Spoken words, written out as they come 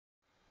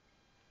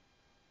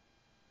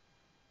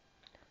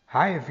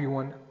Hi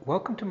everyone,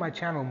 welcome to my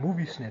channel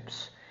Movie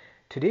Snips.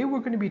 Today we're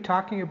going to be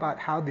talking about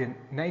how the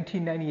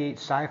 1998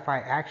 sci-fi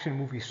action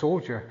movie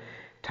Soldier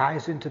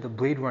ties into the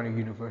Blade Runner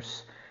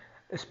universe,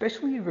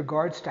 especially in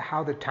regards to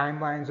how the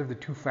timelines of the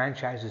two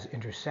franchises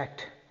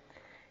intersect.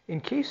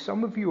 In case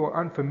some of you are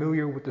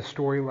unfamiliar with the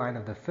storyline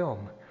of the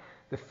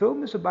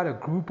film is about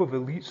a group of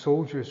elite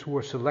soldiers who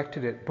are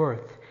selected at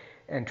birth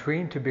and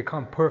trained to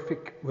become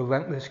perfect,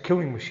 relentless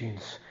killing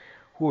machines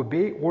who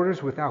obey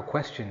orders without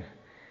question.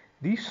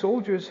 These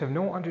soldiers have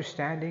no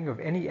understanding of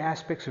any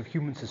aspects of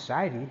human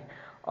society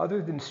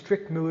other than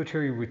strict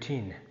military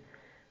routine.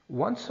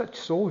 One such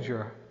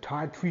soldier,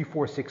 Todd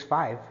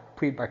 3465,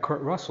 played by Kurt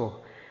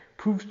Russell,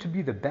 proves to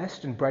be the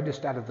best and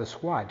brightest out of the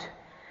squad.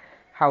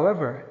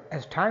 However,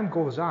 as time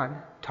goes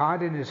on,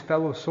 Todd and his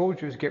fellow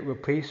soldiers get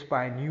replaced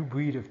by a new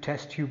breed of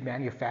test tube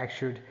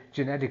manufactured,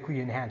 genetically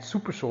enhanced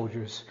super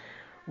soldiers,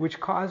 which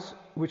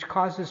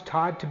causes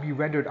Todd to be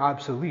rendered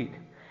obsolete.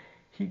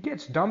 He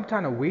gets dumped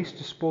on a waste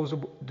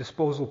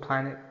disposal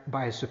planet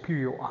by his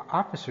superior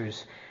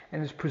officers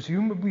and is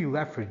presumably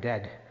left for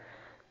dead.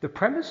 The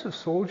premise of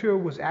Soldier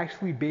was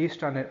actually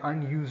based on an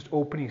unused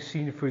opening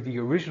scene for the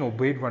original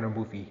Blade Runner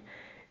movie,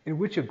 in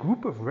which a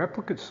group of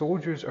replicant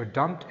soldiers are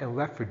dumped and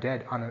left for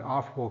dead on an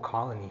off-world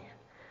colony.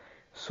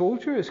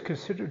 Soldier is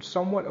considered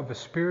somewhat of a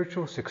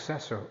spiritual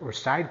successor or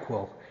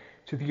sidequel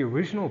to the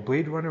original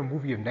Blade Runner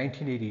movie of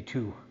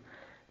 1982.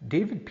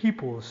 David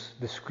Peoples,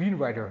 the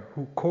screenwriter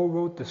who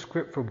co-wrote the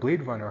script for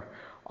Blade Runner,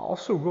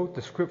 also wrote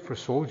the script for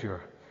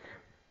Soldier.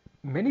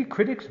 Many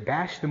critics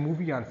bashed the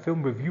movie on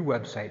film review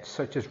websites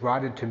such as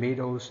Rotten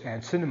Tomatoes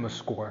and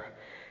CinemaScore,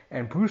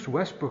 and Bruce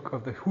Westbrook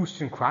of the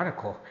Houston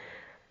Chronicle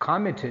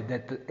commented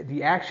that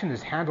the action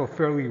is handled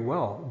fairly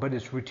well, but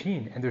it's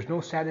routine and there's no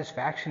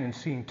satisfaction in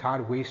seeing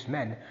Todd waste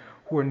men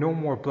who are no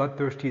more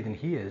bloodthirsty than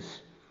he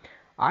is.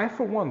 I,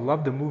 for one,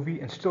 love the movie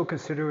and still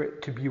consider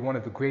it to be one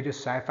of the greatest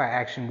sci-fi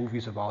action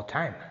movies of all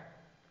time.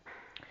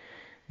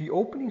 The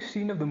opening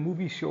scene of the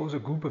movie shows a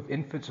group of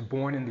infants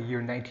born in the year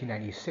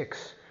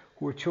 1996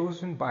 who are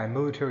chosen by a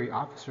military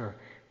officer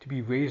to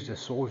be raised as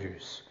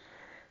soldiers.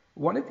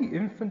 One of the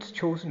infants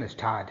chosen is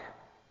Todd.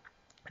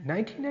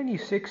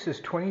 1996 is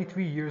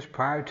 23 years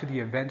prior to the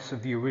events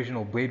of the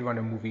original Blade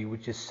Runner movie,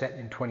 which is set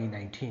in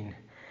 2019.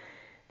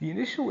 The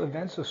initial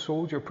events of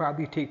Soldier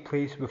probably take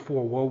place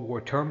before World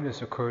War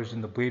Terminus occurs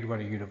in the Blade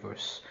Runner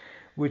universe,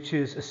 which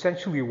is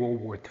essentially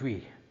World War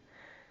III.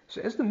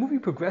 So as the movie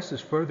progresses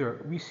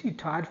further, we see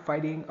Todd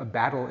fighting a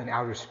battle in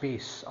outer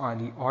space on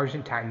the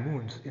Argentine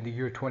moons in the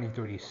year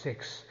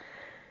 2036.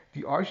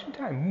 The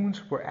Argentine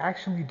moons were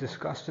actually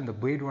discussed in the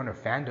Blade Runner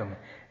fandom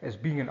as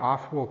being an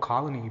off-world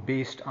colony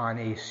based on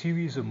a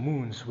series of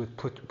moons with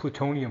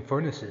plutonium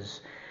furnaces,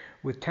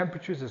 with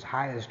temperatures as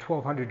high as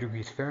 1200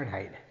 degrees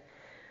Fahrenheit.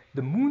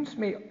 The moons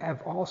may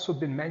have also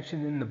been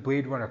mentioned in the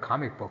Blade Runner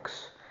comic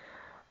books.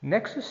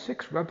 Nexus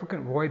 6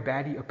 replicant Roy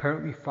Batty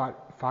apparently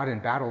fought in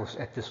battles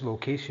at this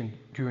location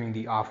during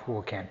the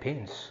off-world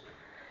campaigns.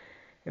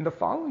 In the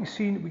following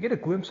scene, we get a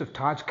glimpse of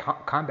Todd's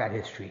combat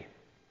history.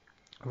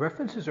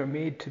 References are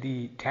made to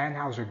the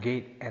Tannhauser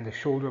Gate and the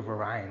Shoulder of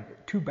Orion,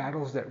 two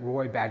battles that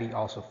Roy Batty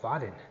also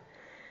fought in.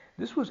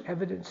 This was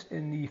evidenced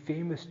in the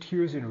famous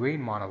Tears in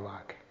Rain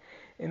monologue.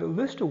 In the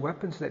list of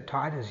weapons that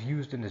Todd has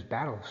used in his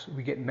battles,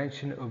 we get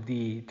mention of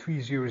the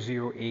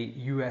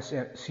 3008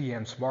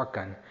 USCM Smart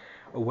Gun,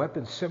 a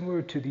weapon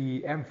similar to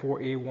the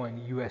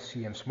M4A1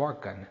 USCM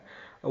Smart Gun,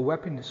 a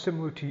weapon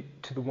similar to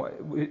the one,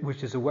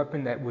 which is a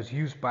weapon that was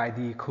used by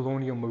the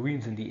Colonial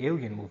Marines in the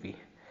Alien movie.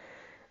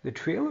 The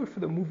trailer for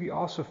the movie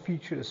also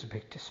featured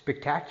a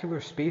spectacular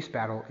space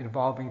battle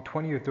involving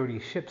 20 or 30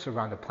 ships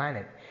around the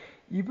planet,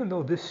 even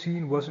though this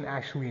scene wasn't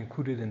actually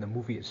included in the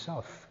movie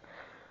itself.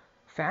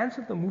 Fans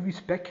of the movie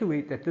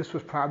speculate that this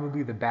was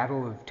probably the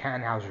Battle of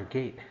Tannhauser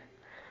Gate.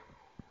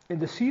 In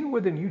the scene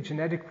where the new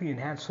genetically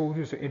enhanced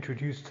soldiers are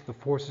introduced to the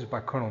forces by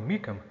Colonel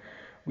Meekum,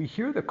 we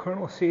hear the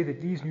Colonel say that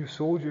these new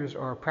soldiers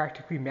are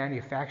practically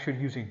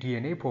manufactured using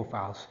DNA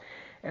profiles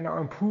and are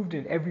improved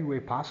in every way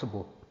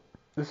possible.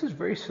 This is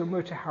very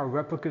similar to how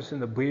replicas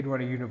in the Blade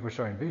Runner universe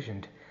are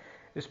envisioned,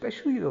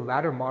 especially the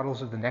latter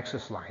models of the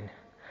Nexus line.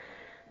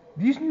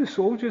 These new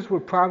soldiers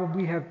would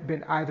probably have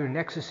been either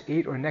Nexus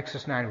 8 or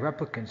Nexus 9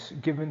 replicants,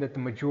 given that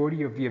the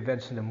majority of the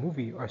events in the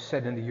movie are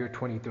set in the year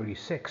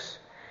 2036.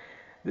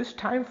 This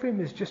time frame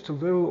is just a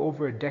little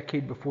over a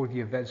decade before the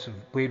events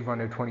of Blade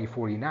Runner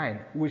 2049,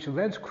 which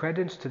lends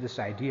credence to this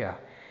idea.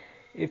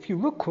 If you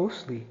look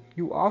closely,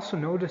 you'll also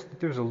notice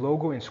that there's a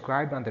logo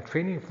inscribed on the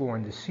training floor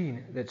in the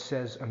scene that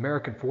says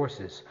American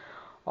Forces,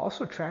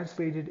 also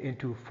translated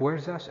into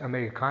Fuerzas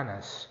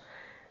Americanas.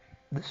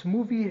 This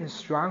movie has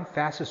strong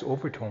fascist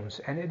overtones,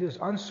 and it is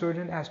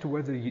uncertain as to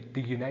whether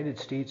the United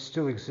States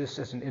still exists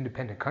as an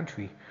independent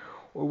country,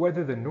 or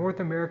whether the North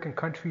American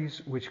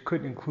countries, which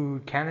could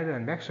include Canada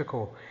and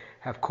Mexico,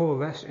 have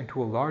coalesced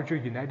into a larger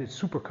united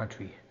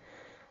supercountry.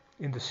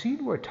 In the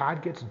scene where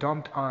Todd gets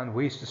dumped on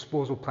waste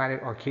disposal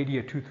planet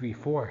Arcadia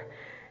 234,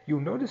 you'll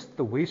notice that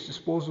the waste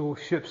disposal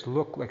ships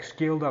look like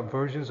scaled up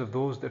versions of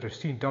those that are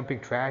seen dumping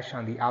trash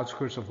on the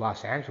outskirts of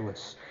Los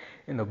Angeles,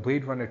 in the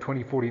Blade Runner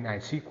 2049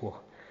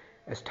 sequel.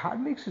 As Todd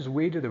makes his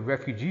way to the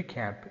refugee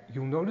camp,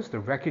 you'll notice the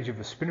wreckage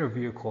of a spinner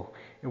vehicle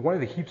in one of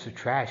the heaps of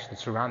trash that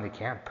surround the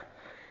camp.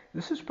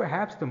 This is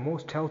perhaps the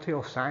most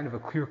telltale sign of a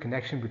clear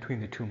connection between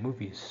the two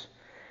movies.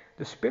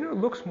 The spinner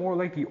looks more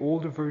like the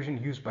older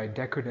version used by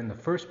Deckard in the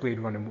first Blade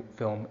Runner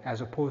film as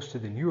opposed to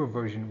the newer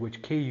version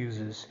which Kay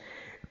uses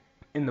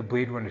in the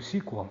Blade Runner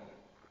sequel.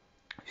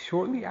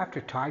 Shortly after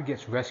Todd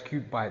gets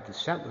rescued by the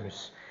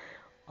settlers,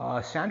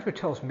 Sandra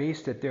tells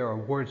Mace that there are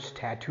words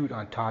tattooed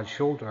on Todd's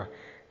shoulder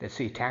that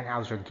say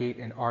Tannhauser Gate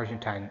and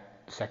Argentine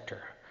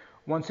Sector,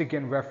 once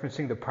again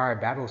referencing the prior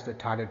battles that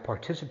Todd had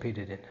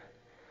participated in.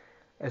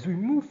 As we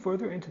move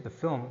further into the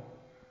film,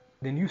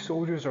 the new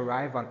soldiers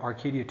arrive on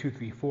Arcadia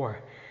 234,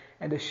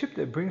 and the ship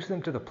that brings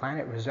them to the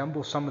planet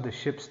resembles some of the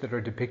ships that are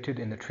depicted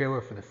in the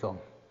trailer for the film.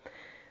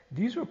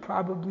 These are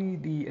probably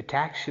the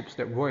attack ships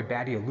that Roy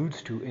Batty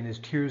alludes to in his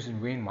Tears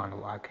in Rain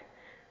monologue.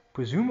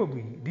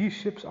 Presumably, these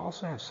ships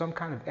also have some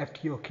kind of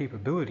FTL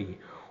capability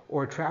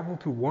or travel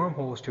through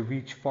wormholes to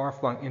reach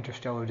far-flung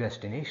interstellar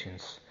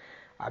destinations.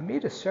 I've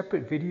made a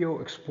separate video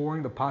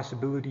exploring the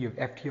possibility of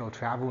FTL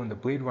travel in the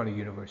Blade Runner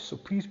universe, so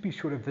please be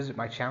sure to visit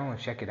my channel and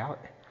check it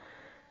out.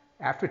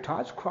 After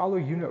Todd's crawler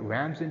unit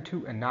rams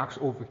into and knocks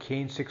over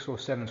Kane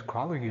 607's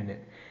crawler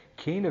unit,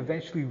 Kane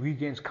eventually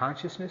regains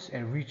consciousness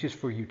and reaches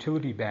for a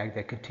utility bag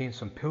that contains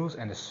some pills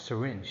and a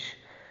syringe.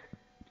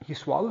 He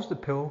swallows the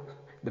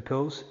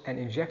pills and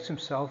injects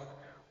himself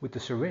with the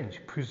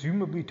syringe,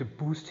 presumably to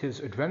boost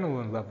his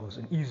adrenaline levels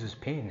and ease his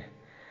pain.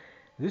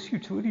 This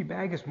utility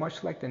bag is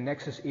much like the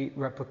Nexus 8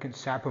 replicant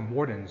Sapper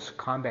Morden's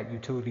combat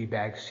utility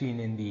bag seen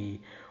in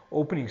the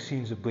opening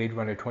scenes of Blade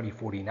Runner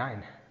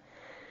 2049.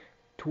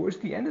 Towards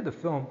the end of the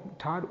film,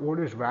 Todd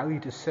orders Riley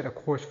to set a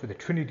course for the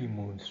Trinity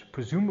Moons,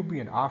 presumably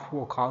an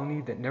off-world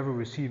colony that never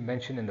received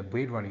mention in the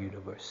Blade Runner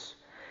universe.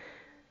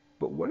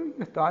 But what are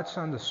your thoughts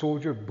on the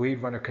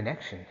Soldier-Blade Runner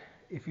connection?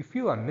 If you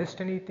feel I missed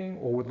anything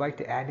or would like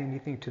to add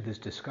anything to this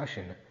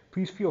discussion,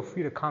 please feel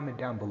free to comment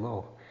down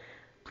below.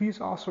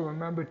 Please also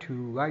remember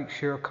to like,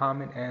 share,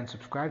 comment, and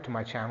subscribe to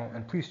my channel,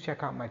 and please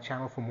check out my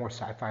channel for more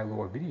sci-fi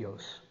lore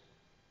videos.